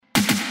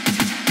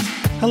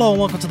Hello and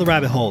welcome to The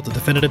Rabbit Hole, the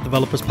Definitive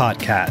Developers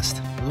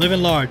Podcast.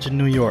 Living large in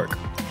New York.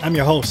 I'm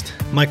your host,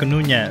 Michael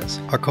Nunez.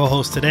 Our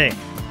co-host today,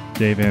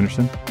 Dave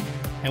Anderson.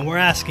 And we're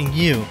asking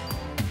you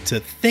to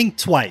think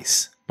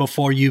twice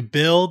before you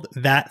build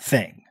that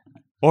thing.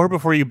 Or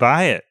before you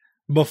buy it.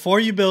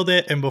 Before you build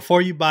it and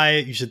before you buy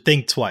it, you should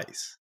think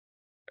twice.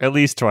 At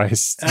least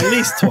twice. At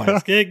least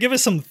twice. Give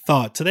us some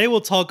thought. Today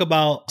we'll talk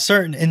about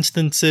certain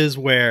instances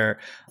where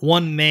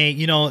one may,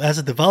 as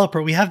a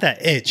developer, we have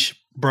that itch,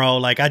 bro.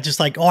 Like,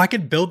 I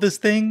could build this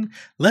thing.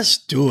 Let's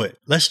do it.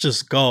 Let's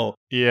just go.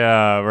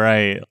 Yeah,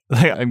 right.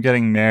 Like, I'm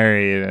getting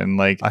married and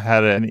I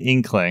had an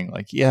inkling.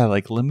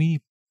 Let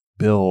me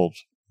build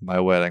my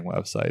wedding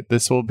website.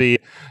 This will be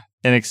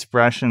an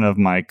expression of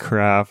my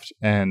craft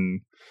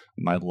and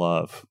my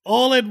love.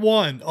 All in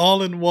one.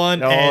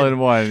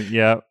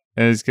 Yep.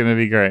 And it's going to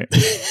be great.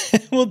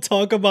 We'll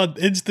talk about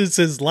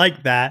instances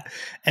like that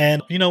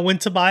and, when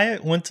to buy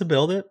it, when to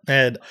build it.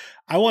 And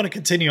I want to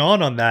continue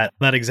on that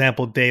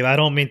example, Dave. I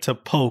don't mean to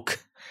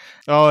poke.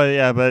 Oh,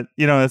 yeah, but,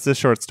 it's a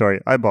short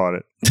story. I bought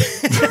it.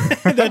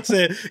 That's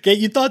it. Okay,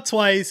 you thought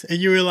twice and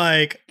you were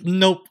like,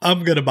 nope,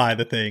 I'm going to buy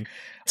the thing.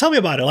 Tell me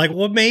about it. Like,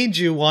 what made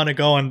you want to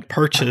go and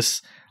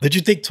purchase? Did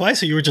you think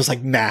twice or you were just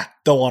like, nah,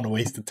 don't want to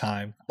waste the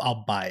time.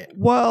 I'll buy it.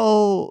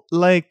 Well,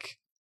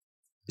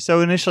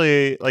 so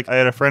initially, I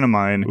had a friend of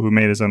mine who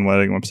made his own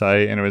wedding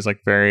website, and it was a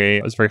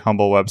very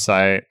humble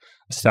website,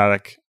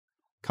 static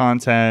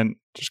content,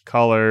 just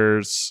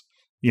colors,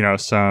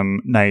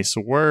 some nice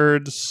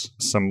words,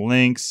 some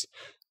links,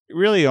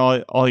 really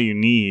all you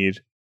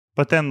need.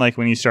 But then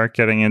when you start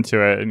getting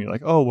into it and you're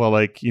like, oh, well,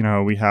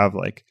 we have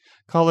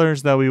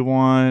colors that we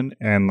want,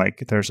 and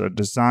there's a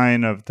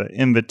design of the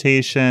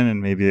invitation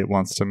and maybe it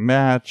wants to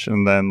match,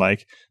 and then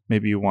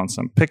maybe you want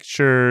some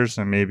pictures,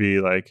 and maybe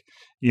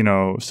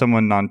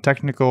someone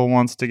non-technical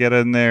wants to get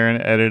in there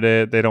and edit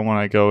it. They don't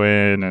want to go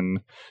in and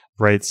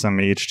write some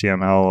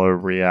HTML or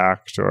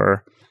React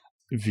or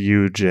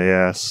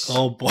Vue.js.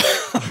 Oh boy.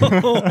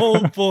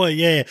 Oh boy.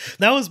 Yeah.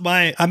 That was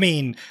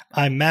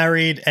I'm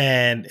married,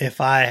 and if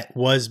I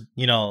was,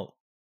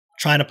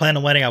 trying to plan a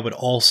wedding, I would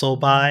also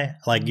buy,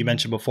 like you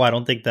mentioned before. I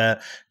don't think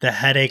the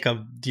headache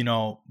of,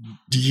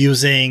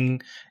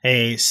 using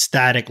a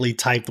statically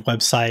typed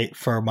website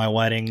for my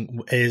wedding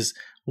is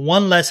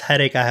one less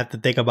headache I have to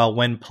think about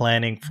when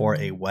planning for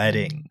a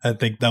wedding. I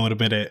think that would have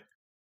been it.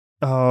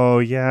 Oh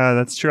yeah,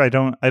 that's true. I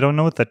don't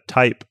know what the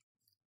type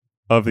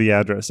of the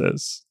address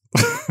is.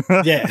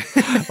 Yeah.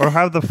 Or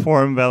how the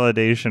form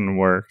validation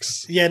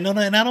works. Yeah, no,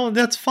 and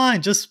that's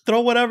fine. Just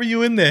throw whatever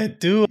you in there.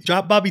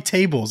 Drop Bobby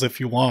Tables if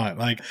you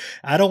want.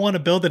 I don't want to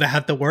build it. I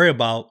have to worry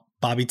about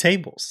Bobby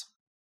Tables.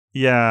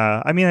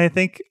 Yeah. I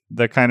think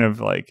the kind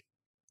of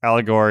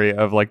allegory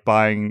of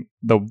buying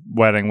the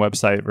wedding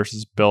website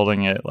versus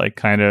building it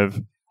kind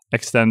of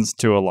extends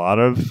to a lot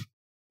of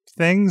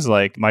things.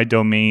 My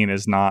domain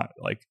is not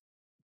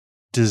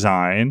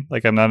design.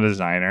 I'm not a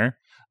designer.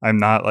 I'm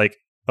not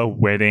a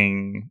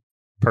wedding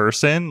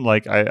person.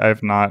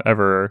 I've not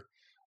ever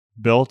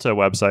built a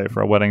website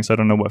for a wedding, so I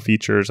don't know what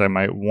features I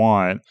might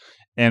want.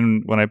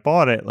 And when I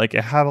bought it,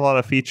 it had a lot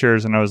of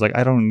features, and I was like,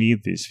 I don't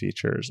need these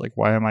features.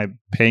 Why am I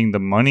paying the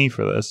money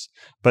for this?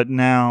 But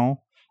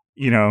now,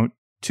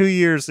 2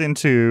 years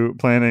into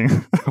planning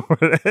a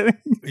wedding.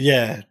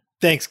 Yeah.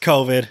 Thanks,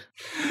 COVID.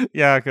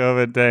 Yeah,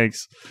 COVID,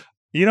 thanks.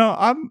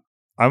 I'm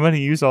going to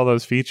use all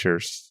those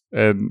features,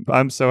 and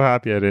I'm so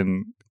happy I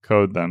didn't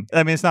code them.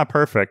 It's not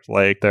perfect.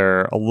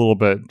 They're a little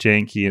bit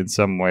janky in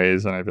some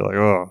ways, and I'd be like,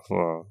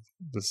 oh,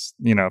 this,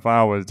 if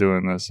I was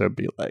doing this, it'd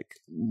be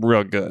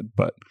real good.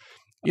 But,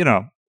 this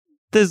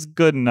is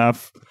good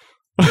enough.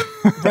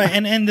 Right.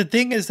 And the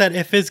thing is that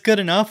if it's good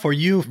enough or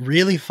you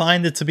really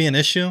find it to be an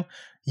issue,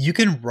 you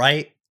can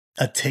write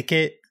a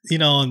ticket,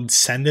 and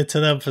send it to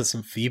them for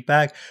some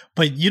feedback,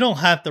 but you don't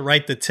have to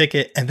write the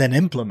ticket and then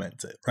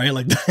implement it, right?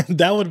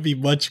 That would be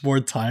much more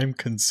time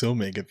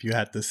consuming if you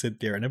had to sit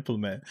there and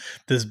implement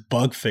this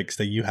bug fix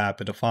that you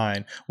happen to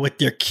find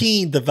with your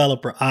keen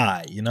developer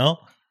eye,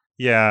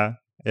 Yeah.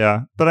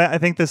 Yeah. But I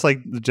think this,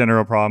 the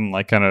general problem,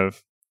 kind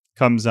of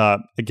comes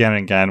up again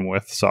and again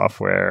with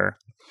software.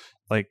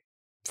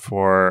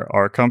 For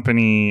our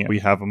company, we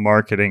have a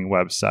marketing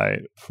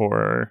website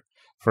for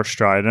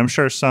Stride. And I'm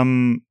sure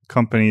some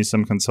companies,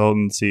 some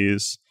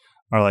consultancies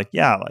are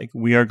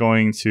we are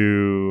going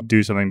to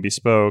do something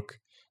bespoke,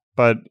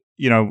 but,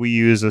 we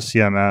use a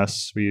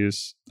CMS, we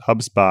use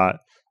HubSpot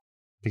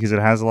because it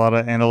has a lot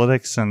of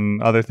analytics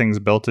and other things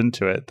built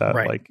into it that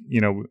right.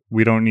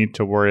 We don't need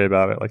to worry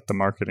about it. The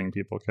marketing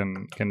people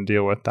can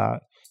deal with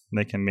that, and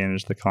they can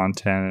manage the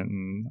content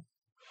and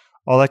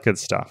all that good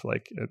stuff.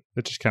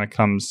 It just kind of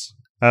comes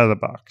out of the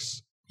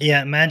box.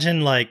 Yeah,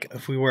 imagine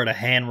if we were to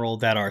hand roll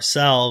that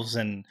ourselves,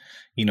 and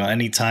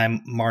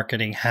anytime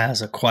marketing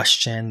has a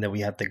question that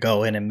we have to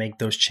go in and make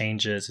those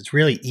changes, it's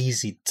really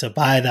easy to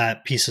buy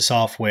that piece of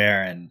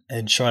software and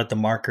ensure that the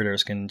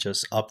marketers can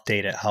just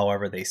update it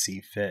however they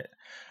see fit.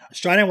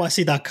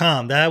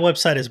 StrideNYC.com. That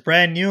website is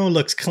brand new,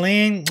 looks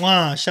clean.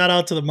 Mwah, shout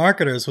out to the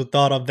marketers who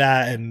thought of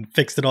that and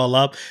fixed it all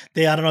up.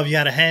 I don't know if you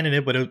had a hand in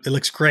it, but it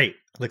looks great.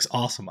 Looks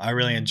awesome. I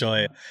really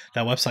enjoy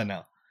that website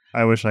now.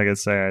 I wish I could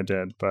say I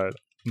did, but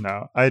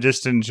no. I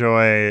just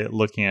enjoy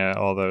looking at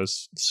all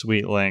those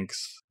sweet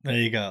links There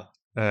you go.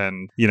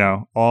 and,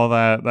 all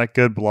that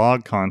good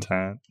blog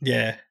content.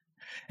 Yeah.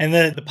 And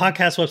the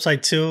podcast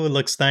website too, it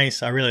looks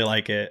nice. I really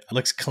like it. It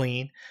looks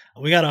clean.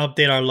 We got to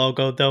update our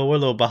logo though. We're a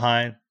little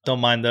behind. Don't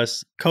mind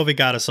us. COVID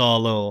got us all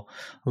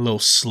a little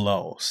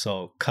slow.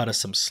 So cut us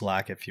some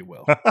slack, if you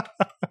will.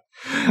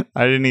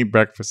 I didn't eat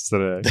breakfast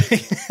today.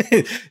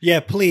 Yeah,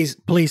 please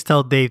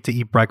tell Dave to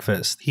eat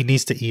breakfast. He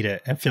needs to eat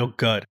it and feel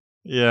good.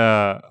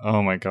 Yeah.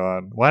 Oh my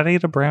God. Why'd I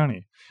eat a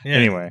brownie? Yeah.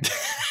 Anyway.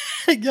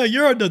 Yeah,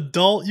 you're an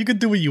adult. You can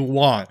do what you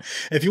want.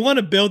 If you want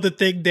to build the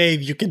thing,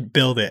 Dave, you can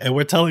build it. And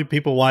we're telling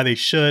people why they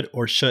should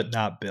or should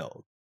not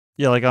build.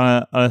 Yeah, like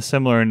on a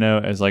similar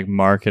note as like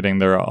marketing,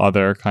 there are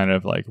other kind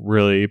of like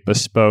really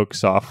bespoke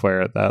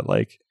software that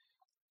like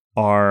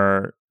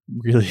are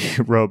really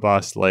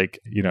robust, like,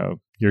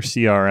 your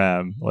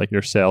CRM, like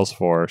your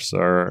Salesforce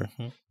or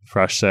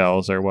Fresh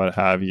Sales or what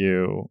have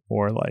you,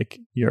 or like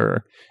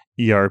your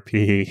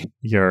ERP,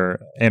 your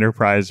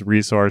enterprise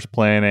resource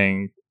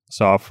planning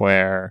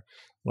software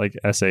like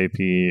SAP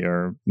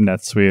or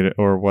NetSuite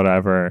or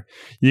whatever.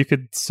 You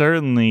could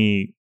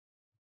certainly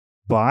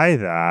buy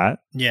that.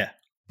 Yeah.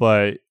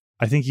 But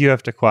I think you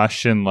have to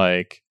question,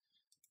 like,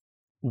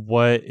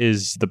 what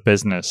is the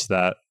business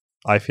that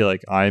I feel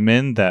like I'm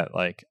in that,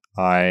 like,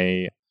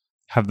 I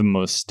have the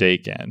most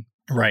stake in?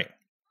 Right.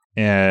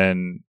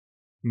 And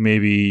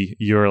maybe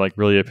you're, like,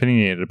 really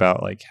opinionated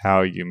about, like,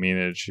 how you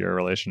manage your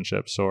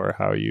relationships or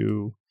how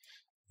you,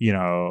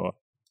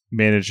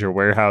 manage your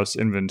warehouse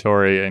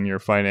inventory and your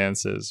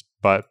finances.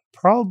 But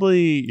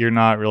probably you're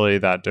not really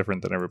that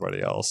different than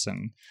everybody else.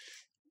 And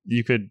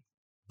you could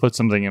put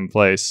something in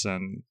place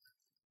and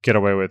get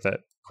away with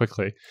it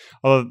quickly.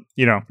 Although,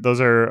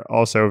 those are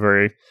also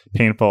very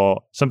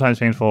sometimes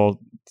painful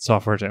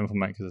software to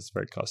implement because it's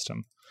very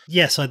custom.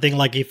 Yeah, so I think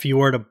like if you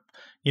were to,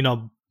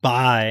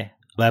 buy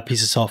that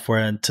piece of software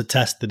and to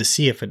test it to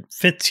see if it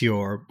fits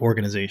your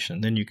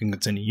organization, then you can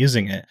continue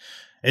using it.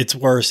 It's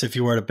worse if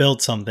you were to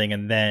build something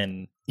and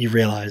then you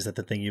realize that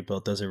the thing you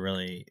built doesn't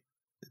really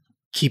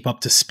keep up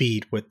to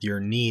speed with your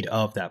need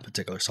of that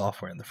particular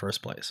software in the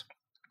first place.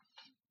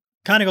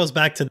 Kind of goes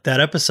back to that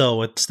episode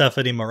with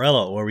Stephanie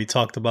Morello where we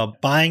talked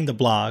about buying the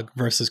blog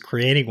versus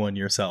creating one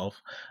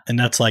yourself. And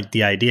that's like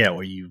the idea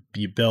where you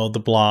build the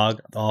blog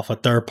off a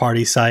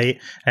third-party site.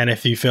 And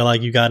if you feel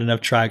like you got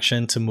enough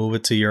traction to move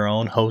it to your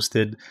own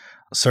hosted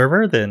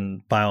server,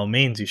 then by all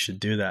means, you should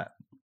do that.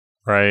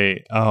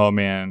 Right. Oh,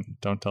 man.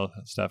 Don't tell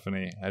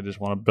Stephanie. I just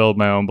want to build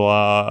my own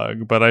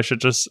blog, but I should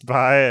just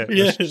buy it.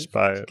 Yeah. I should just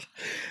buy it.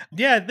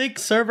 Yeah, I think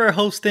server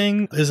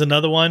hosting is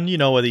another one,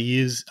 whether you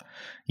use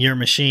your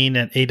machine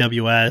at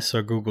AWS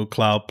or Google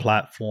Cloud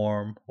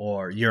Platform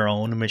or your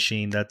own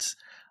machine. That's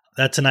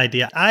an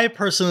idea. I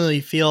personally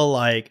feel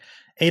like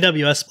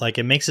AWS, like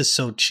it makes it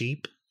so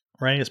cheap,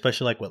 right?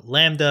 Especially like with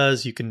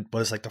Lambdas, you can,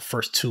 the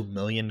first 2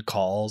 million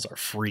calls are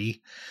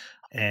free.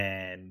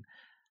 And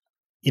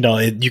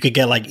you could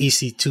get like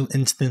EC2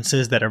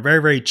 instances that are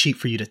very, very cheap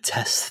for you to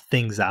test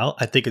things out.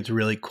 I think it's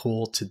really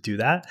cool to do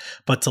that.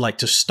 But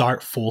to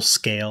start full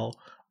scale,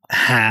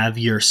 have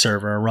your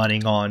server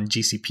running on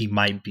GCP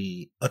might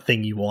be a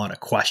thing you want to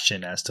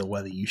question as to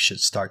whether you should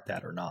start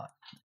that or not.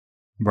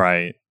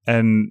 Right.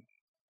 And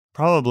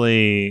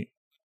probably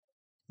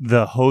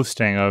the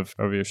hosting of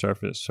your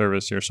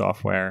service, your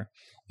software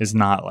is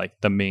not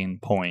like the main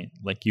point.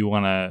 Like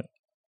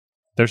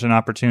there's an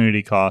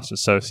opportunity cost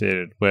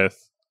associated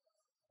with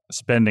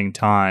spending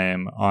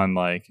time on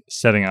like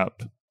setting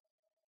up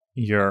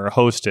your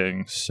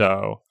hosting.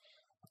 So,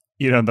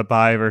 the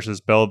buy versus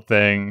build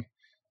thing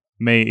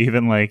may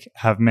even like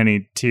have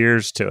many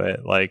tiers to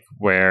it, like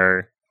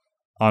where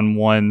on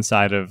one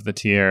side of the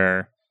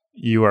tier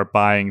you are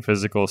buying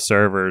physical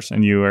servers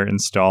and you are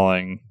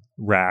installing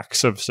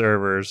racks of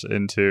servers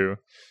into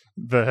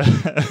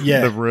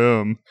the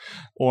room,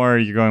 or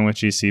you're going with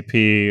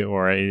GCP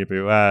or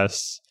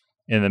AWS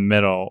in the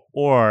middle,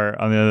 or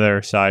on the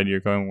other side you're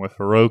going with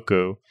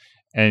Heroku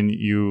and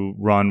you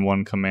run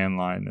one command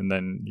line and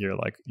then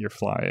you're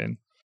flying.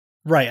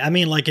 Right. I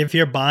mean, like if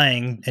you're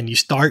buying and you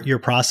start your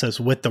process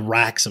with the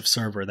racks of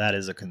server, that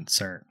is a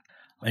concern.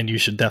 And you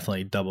should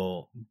definitely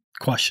double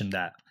question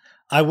that.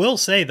 I will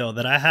say, though,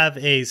 that I have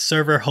a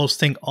server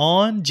hosting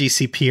on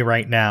GCP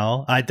right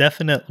now. I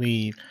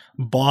definitely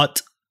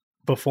bought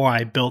before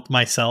I built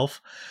myself.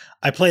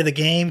 I play the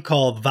game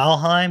called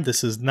Valheim.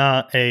 This is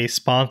not a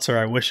sponsor.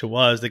 I wish it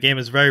was. The game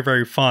is very,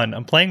 very fun.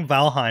 I'm playing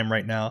Valheim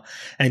right now,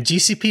 and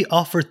GCP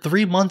offered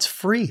 3 months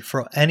free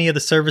for any of the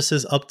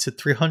services up to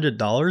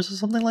 $300 or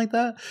something like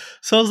that.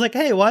 So I was like,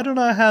 hey, why don't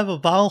I have a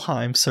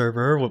Valheim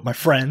server with my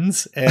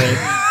friends and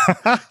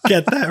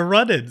get that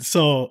running?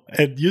 So,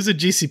 and using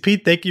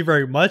GCP, thank you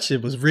very much.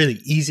 It was really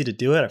easy to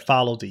do it. I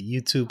followed the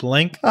YouTube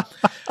link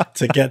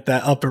to get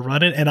that up and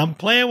running, and I'm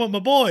playing with my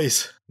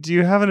boys. Do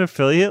you have an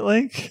affiliate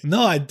link?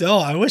 No, I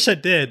don't. I wish I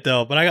did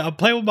though, but I'm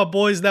playing with my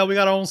boys now. We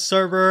got our own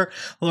server,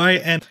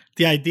 right? And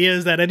the idea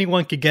is that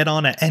anyone could get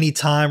on at any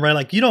time, right?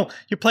 Like you're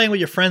playing with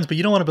your friends, but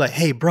you don't want to be like,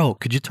 hey, bro,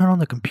 could you turn on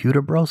the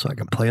computer, bro, so I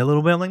can play a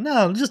little bit? I'm like,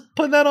 no, just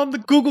put that on the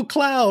Google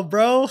Cloud,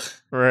 bro.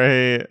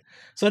 Right.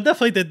 So I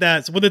definitely did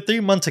that. So when the 3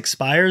 months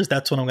expires,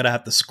 that's when I'm going to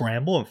have to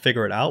scramble and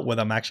figure it out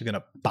whether I'm actually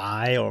going to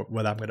buy or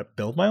whether I'm going to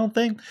build my own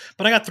thing.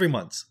 But I got 3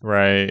 months.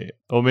 Right.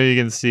 Well, maybe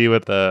you can see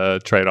what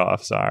the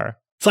trade-offs are.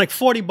 It's like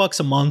 $40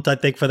 a month, I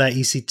think, for that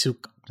EC2,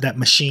 that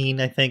machine,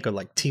 I think, or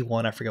like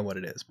T1, I forget what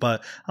it is.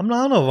 But I don't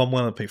know if I'm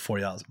willing to pay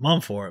 $40 a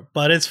month for it.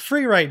 But it's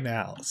free right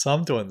now, so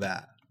I'm doing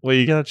that. Well,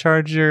 you got to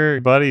charge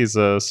your buddies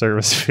a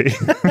service fee.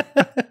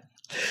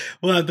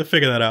 We'll have to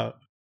figure that out.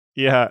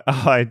 Yeah,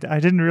 I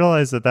didn't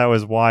realize that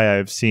was why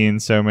I've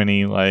seen so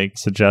many like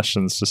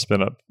suggestions to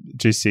spin up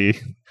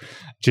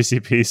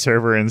GCP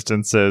server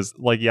instances.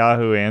 Like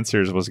Yahoo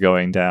Answers was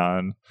going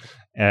down,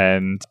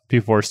 and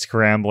people were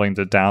scrambling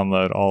to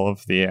download all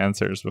of the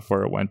answers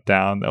before it went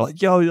down. They're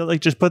like, "Yo,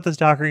 like just put this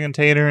Docker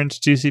container into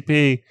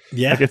GCP.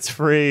 Yeah, like it's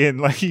free, and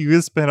like you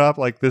can spin up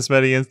like this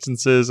many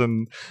instances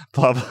and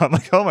blah blah." I'm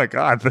like, "Oh my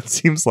god, that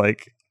seems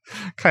like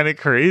kind of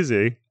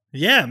crazy."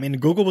 Yeah, I mean,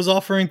 Google was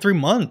offering 3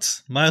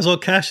 months. Might as well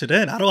cash it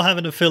in. I don't have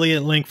an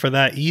affiliate link for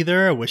that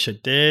either. I wish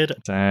it did.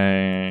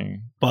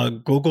 Dang.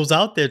 But Google's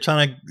out there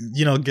trying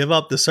to, give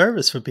up the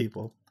service for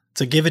people.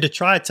 To give it a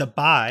try, to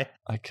buy.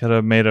 I could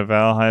have made a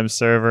Valheim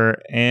server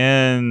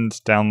and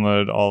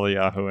download all the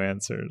Yahoo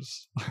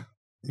Answers.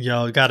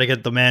 Yo, you got to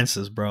get them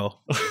answers, bro.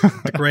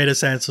 The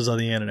greatest answers on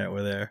the internet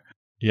were there.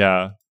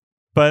 Yeah.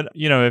 But,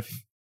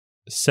 if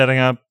setting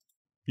up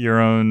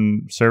your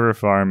own server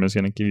farm is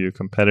going to give you a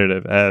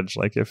competitive edge.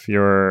 Like if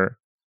your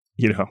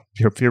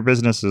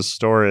business is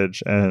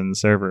storage and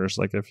servers,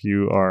 like if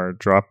you are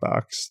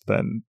Dropbox,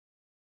 then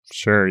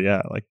sure,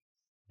 yeah, like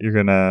you're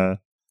going to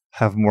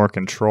have more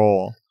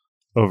control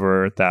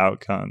over the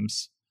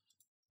outcomes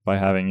by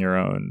having your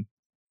own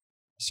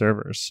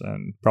servers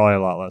and probably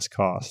a lot less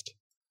cost.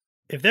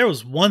 If there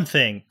was one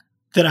thing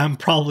that I'm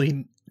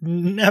probably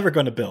never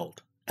going to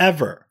build,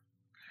 ever,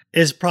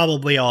 is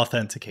probably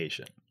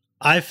authentication.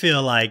 I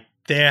feel like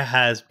there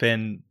has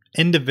been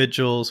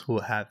individuals who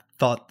have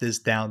thought this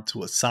down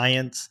to a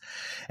science,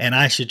 and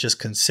I should just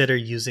consider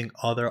using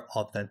other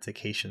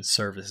authentication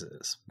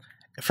services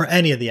for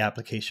any of the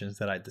applications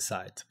that I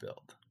decide to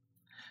build.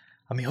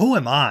 I mean, who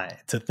am I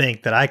to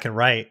think that I can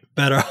write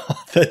better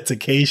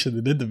authentication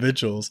than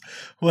individuals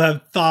who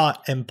have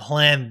thought and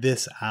planned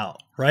this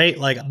out, right?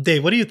 Like,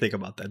 Dave, what do you think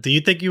about that? Do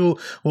you think you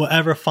will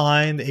ever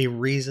find a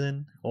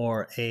reason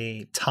or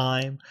a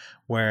time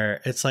where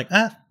it's like,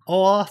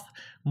 OAuth,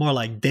 more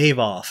like Dave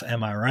off,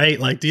 am I right?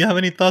 Like, do you have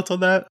any thoughts on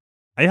that?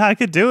 Yeah, I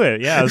could do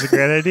it. Yeah, it was a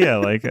great idea.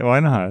 Like,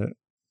 why not?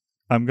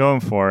 I'm going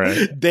for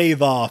it.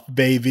 Dave off,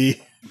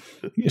 baby.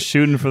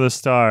 Shooting for the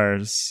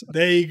stars.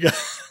 There you go.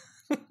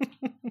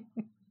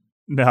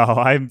 No,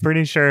 I'm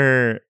pretty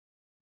sure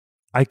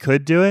I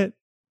could do it,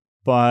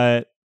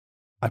 but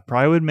I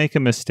probably would make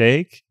a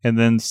mistake, and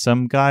then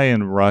some guy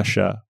in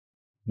Russia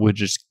would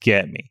just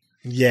get me.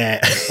 Yeah.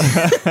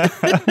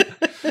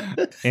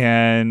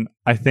 And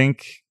I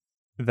think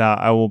that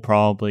I will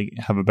probably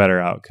have a better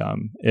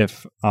outcome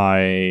if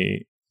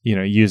I,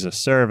 use a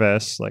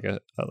service like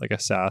a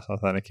SaaS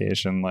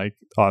authentication, like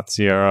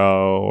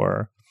Auth0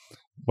 or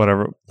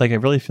whatever. Like, I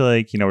really feel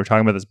like, we're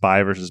talking about this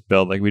buy versus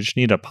build. Like, we just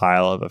need a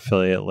pile of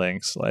affiliate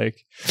links.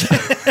 Like,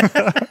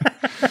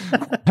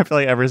 I feel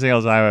like every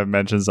single time I've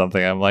mentioned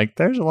something, I'm like,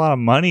 there's a lot of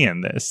money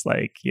in this.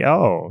 Like,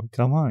 yo,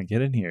 come on,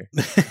 get in here.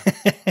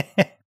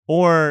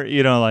 Or,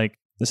 like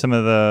some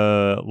of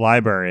the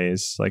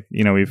libraries, like,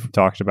 we've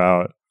talked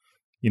about,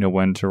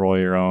 when to roll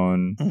your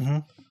own,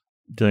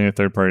 dealing with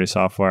third-party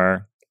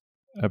software,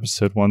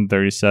 episode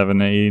 137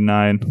 to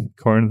 89,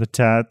 according to the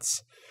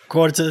tats.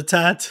 According to the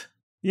tat?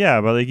 Yeah,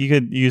 but like you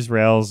could use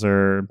Rails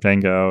or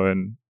Django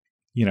and,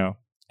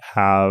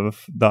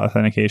 have the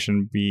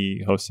authentication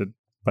be hosted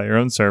by your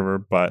own server,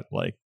 but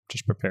like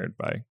just prepared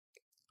by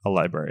a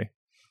library.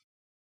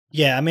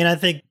 Yeah, I mean, I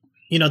think,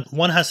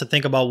 one has to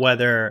think about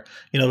whether,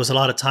 there's a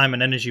lot of time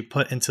and energy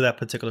put into that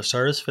particular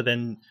service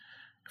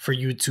for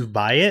you to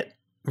buy it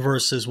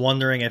versus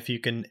wondering if you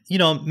can,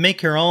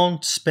 make your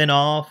own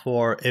spin-off,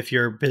 or if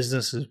your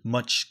business is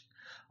much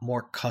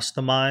more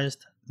customized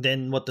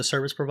than what the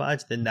service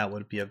provides, then that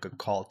would be a good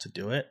call to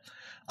do it.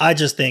 I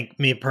just think,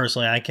 me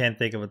personally, I can't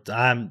think of it.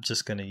 I'm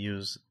just going to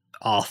use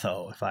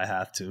Auth0 if I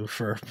have to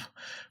for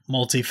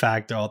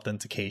multi-factor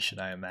authentication,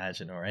 I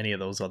imagine, or any of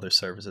those other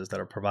services that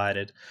are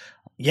provided.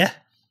 Yeah.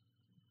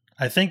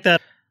 I think that,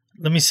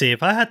 let me see,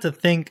 if I had to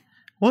think,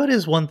 what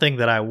is one thing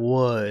that I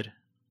would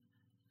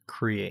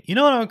create? You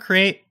know what I would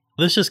create?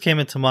 This just came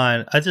into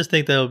mind. I just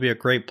think that would be a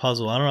great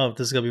puzzle. I don't know if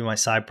this is going to be my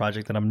side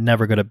project that I'm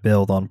never going to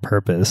build on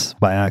purpose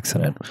by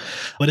accident.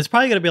 But it's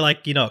probably going to be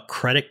like, a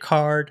credit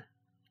card,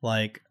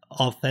 like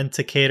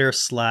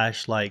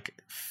authenticator /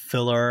 like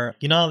filler.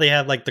 They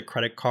have like the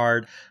credit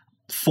card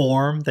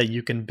form that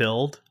you can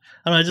build.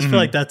 don't know, I just feel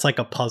like that's like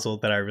a puzzle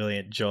that I really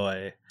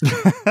enjoy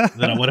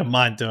that I wouldn't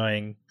mind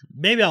doing.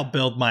 Maybe I'll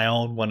build my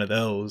own one of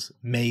those.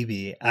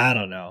 Maybe. I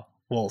don't know.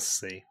 We'll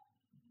see.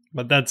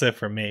 But that's it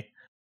for me.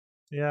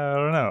 Yeah, I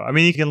don't know. I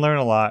mean, you can learn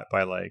a lot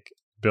by like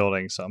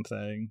building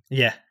something.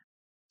 Yeah.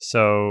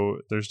 So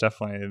there's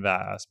definitely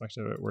that aspect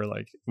of it where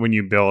like when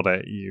you build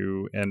it,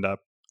 you end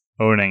up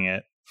owning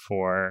it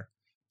for,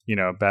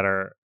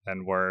 better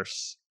and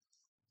worse,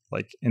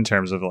 like in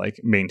terms of like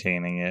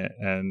maintaining it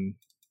and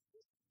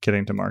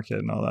getting to market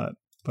and all that.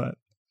 But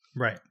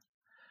right.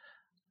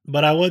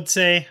 But I would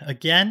say,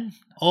 again,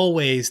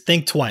 always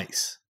think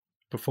twice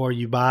before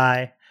you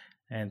buy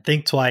and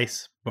think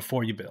twice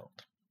before you build.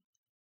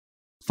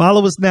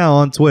 Follow us now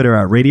on Twitter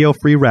at Radio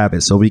Free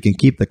Rabbit so we can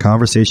keep the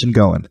conversation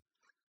going.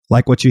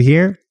 Like what you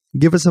hear?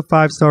 Give us a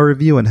 5-star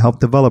review and help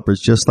developers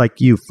just like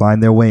you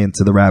find their way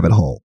into the rabbit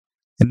hole.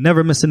 And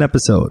never miss an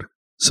episode.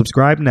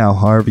 Subscribe now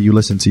however you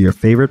listen to your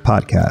favorite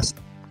podcast.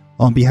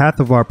 On behalf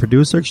of our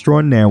producer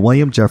extraordinaire,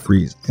 William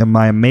Jeffries, and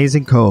my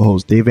amazing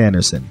co-host, Dave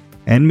Anderson,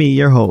 and me,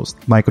 your host,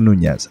 Michael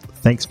Nunez,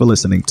 thanks for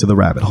listening to The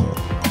Rabbit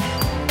Hole.